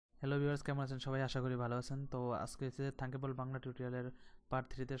Hello viewers, কেমন আছেন সবাই? আশা করি ভালো আছেন। তো আজকে হচ্ছে থাঙ্কেবল বাংলা টিউটোরিয়ালের পার্ট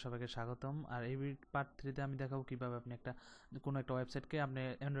 3 তে সবাইকে স্বাগতম। আর এই পার্ট 3 তে আমি দেখাবো কিভাবে আপনি কোনো একটা ওয়েবসাইটকে আপনি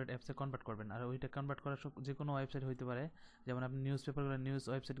অ্যান্ড্রয়েড অ্যাপসে কনভার্ট করবেন। আর ওইটা কনভার্ট করার যে কোনো ওয়েবসাইট হইতে পারে। যেমন আপনি নিউজ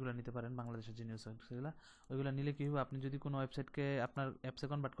ওয়েবসাইটগুলো নিতে পারেন, বাংলাদেশের যে নিউজ ওয়েবসাইটগুলো ওইগুলো নিলে কি হবে, আপনি যদি কোনো ওয়েবসাইটকে আপনার অ্যাপসে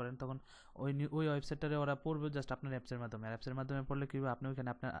কনভার্ট করেন তখন ওই ওয়েবসাইটটারে ওরা পড়বে জাস্ট আপনার অ্যাপসের মাধ্যমে। আর অ্যাপসের মাধ্যমে পড়লে কি হবে, আপনি ওইখানে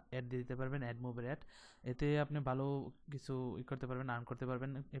আপনার অ্যাড দিয়ে দিতে পারবেন, অ্যাড মুভের অ্যাড। এতে আপনি ভালো কিছু করতে পারবেন, আর্ন করতে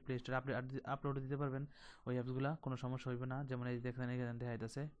পারবেন। এই প্লে স্টোরে আপলোড দিতে পারবেন ওই অ্যাপসগুলো, কোনো সমস্যা হইবে না। যেমন এই দেখেন, এখানে দেখা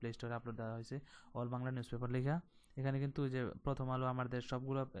যাইতেছে প্লে স্টোরে আপলোড দেওয়া হয়েছে অল বাংলা নিউজ পেপার লেখা। এখানে কিন্তু ওই যে প্রথম আলো, আমাদের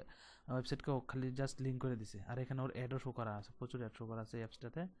সবগুলো ওয়েবসাইটকেও খালি জাস্ট লিঙ্ক করে দিছে। আর এখানে ওর অ্যাডও শো করা আছে, প্রচুর অ্যাড শো করা আছে এই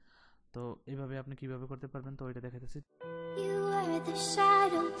অ্যাপসটাতে। তো এইভাবে আপনি কিভাবে করতে পারবেন, তো ওইটা দেখাইতেছি। You were the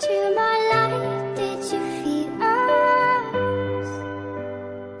shadow to my light. Did you feel us?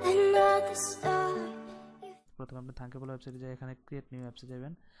 Another star. প্রথমে আপনি থাঙ্কেবল ওয়েবসাইটে যাই, এখানে ক্রিয়েট নিউ অ্যাপসে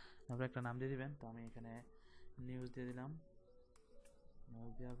যাবেন, তারপরে একটা নাম দিয়ে দিবেন। তো আমি এখানে নিউজ দিয়ে দিলাম।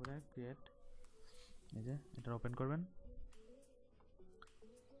 নিউজ দেওয়ার পরে ক্রিয়েট, এই যে এটা ওপেন করবেন।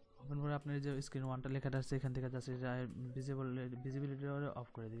 ওপেন করে আপনার যে স্ক্রিন ওয়ানটা লেখাটা আছে এখান থেকে জাস্ট ভিজিবিলিটি অফ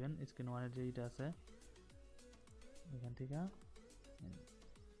করে দিবেন। স্ক্রিন ওয়ানের যে এইটা আছে এখান থেকে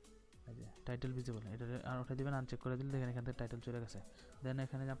এই যে টাইটেল ভিজিবল, এটা আর উঠে দিবেন। আনচেক করে দিলে দেখেন এখান থেকে টাইটেল চলে গেছে। দেন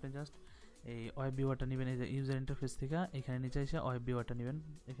এখানে আপনি জাস্ট এই ওয়েব ভিউয়ারটা নেবেন, এই যে ইউজার ইন্টারফেস থেকে এখানে নিচে এসে ওয়েব ভিউয়ারটা নেবেন,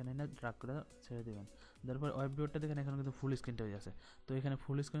 এখানে এনে ড্রাগ করে ছেড়ে দিবেন। তারপর ওয়েব ভিউয়ারটা দেখেন এখানে কিন্তু ফুল স্ক্রিনটা হয়ে আছে। তো এখানে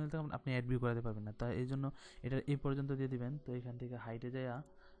ফুল স্ক্রিন হলে আপনি অ্যাড ভিউ করাতে পারবেন না, তাই এই জন্য এটা এই পর্যন্ত দিয়ে দিবেন। তো এখান থেকে হাইটে যায়,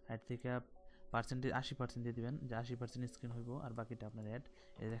 হাইট থেকে পার্সেন্টেজ 80% দিয়ে দিবেন, যে 80% স্ক্রিন হইব আর বাকিটা আপনার অ্যাড।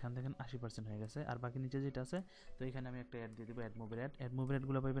 এই এখান থেকে 80% হয়ে গেছে। আর বাকি নিচে যেটা আছে, তো এখানে আমি একটা অ্যাড দিয়ে দিব, অ্যাড মুভের অ্যাড। অ্যাড মুভের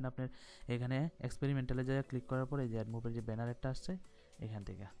অ্যাডগুলো পাইবেন আপনার এখানে এক্সপেরিমেন্টালে যায় ক্লিক করার পরে যে অ্যাড মুভের যে ব্যানার একটা আসছে এখান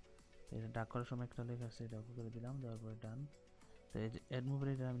থেকে। তো এটা ডাক করার সময় একটা লেখা আছে, এটা ওকে করে দিলাম, দেওয়ার পরে ডান। তো এই যে অ্যাড মুভের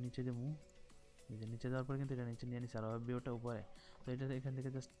এটা আমি নিচে দেবো, এই যে নিচে দেওয়ার পরে কিন্তু এটা নিচে নিয়ে নিচ্ছে আর ওয়েব ভিউটা উপরে। তো এটা এখান থেকে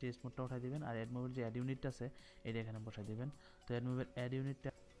জাস্ট টেস্ট মোডটা উঠাই দিবেন। আর অ্যাড মুভের যে অ্যাড ইউনিটটা আছে এটা এখানে বসাই দিবেন। তো অ্যাড মুভের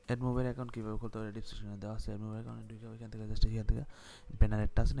অ্যাড মুভের অ্যাকাউন্ট কীভাবে খুলতে হবে ডিসক্রিপশনে দেওয়া আছে। অ্যাড মুভের অ্যাকাউন্টে ঢুকে এখান থেকে জাস্ট এখান থেকে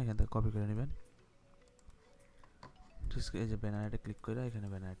ব্যানারেরটা আছে না, এখান থেকে কপি করে নেবেন। ঠিক এই যে ব্যানারটা ক্লিক করে এখানে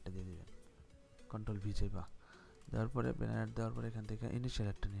ব্যানারটা দিয়ে দিবেন, কন্ট্রোল ভি চাইবা। দেওয়ার পরে ব্যানার দেওয়ার পরে এখান থেকে ইনিশিয়াল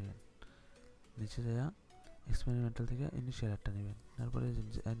একটা নেবেন, নিচে যাওয়া এক্সপেরিমেন্টাল থেকে ইনিশিয়াল একটা নেবেন। তারপরে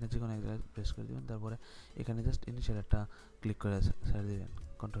যে কোনো এক জায়গায় প্রেস করে দেবেন। তারপরে এখানে জাস্ট ইনিশিয়াল একটা ক্লিক করে ছেড়ে দেবেন,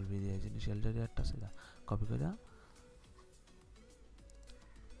 কন্ট্রোল ভি দিয়ে ইনিশিয়াল যে একটা সেটা কপি করে।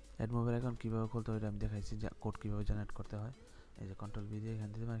 অ্যাড মোবাইল অ্যাকাউন্ট কীভাবে খুলতে হয় আমি দেখাইছি, যে কোড কীভাবে জেনারেট করতে হয়। এই যে কন্ট্রোল ভি দিয়ে এখান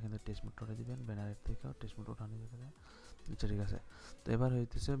থেকে এখান থেকে টেস্ট মোড উঠে দিবেন, ব্যানারের থেকে টেস্ট মোড উঠানো যেতে। আচ্ছা ঠিক আছে। তো এবার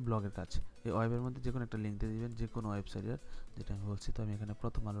হইতেছে ব্লগের কাজ। এই ওয়েবের মধ্যে যে কোনো একটা লিঙ্ক দিয়ে দিবেন, যে কোনো ওয়েবসাইটের, যেটা আমি বলছি। তো আমি এখানে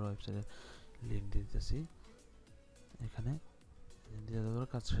প্রথম আলোর ওয়েবসাইটের লিঙ্ক দিয়ে দিতেছি এখানে, দিয়ে দেওয়ার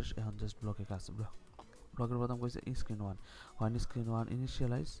কাজ শেষ। এখন জাস্ট ব্লগের কাজ। ব্লগের প্রথম কইছে screen one screen one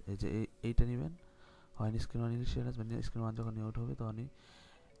initialise, এই যে এইটা নেবেন। স্ক্রিন ওয়ান ইনিশিয়ালাইজ মানে স্ক্রিন ওয়ান যখন নিউট হবে তখনই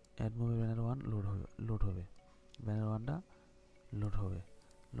add movie banner one load হবে ব্যানার ওয়ানটা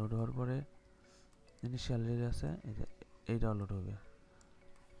লোড হওয়ার পরে ইনিশিয়াল যে আছে এই যে এইটাও লোড হবে।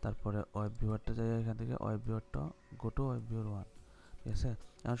 তারপরে ওয়েব ভিউয়ারটা যায়, এখান থেকে web ভিউয়ারটা go to web viewer one, ঠিক আছে।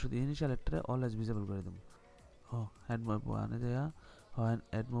 এখন শুধু ইনিশিয়াল একটা অলওয়েজ ভিজিবল করে দেবো। অ্যাড মুভ ওয়ানে যায়,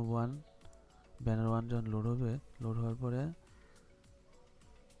 add move one banner one যখন লোড হওয়ার পরে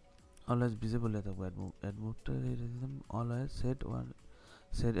অলওয়েজ ভিজিবল হয়ে থাকবো। Add মুভটা always set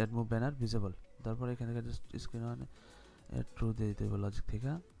add move banner visible. তারপরে এখান থেকে জাস্ট স্ক্রিন ওয়ানে ট্রু দিয়ে দিতে হবে লজিক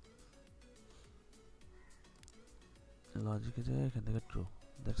থেকে, লজিকে যায় এখান থেকে ট্রু।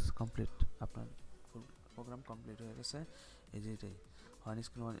 দ্যাটস কমপ্লিট, আপনার ফুল প্রোগ্রাম কমপ্লিট হয়ে গেছে। এই যে এটাই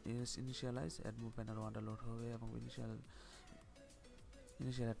screen one initialise add move banner ওয়ানটা লোড হবে এবং ইনিশিয়াল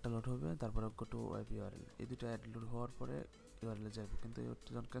একটা লোড হবে। তারপরে গো টু ওয়েব ইউআরএল, এই দুটো অ্যাড লোড হওয়ার পরে ইউআরএলে যাবে। কিন্তু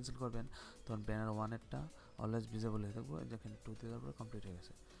যখন ক্যান্সেল করবেন তখন ব্যানার ওয়ানেরটা অলওয়েজ ভিজিবল হয়ে থাকবো। যেখানে টু দিয়ে দেওয়ার পরে কমপ্লিট হয়ে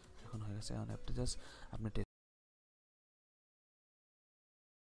গেছে, এখন হয়ে গেছে। এখন অ্যাপটা জাস্ট আপনি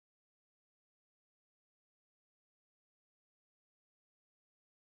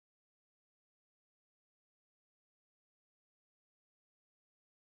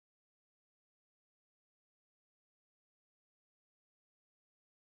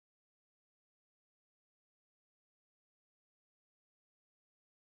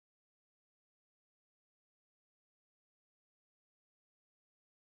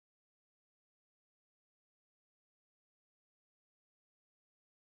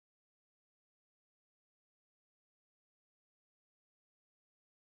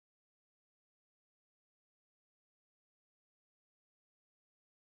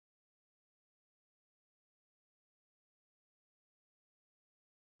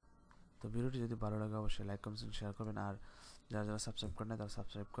তো ভিডিওটি যদি ভালো লাগে অবশ্যই লাইক কমেন্ট শেয়ার করবেন, আর যারা যারা সাবস্ক্রাইব করেন তারা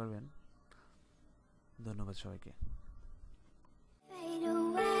সাবস্ক্রাইব করবেন। ধন্যবাদ সবাইকে। Fade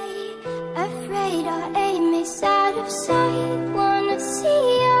away, afraid our aim is out of sight.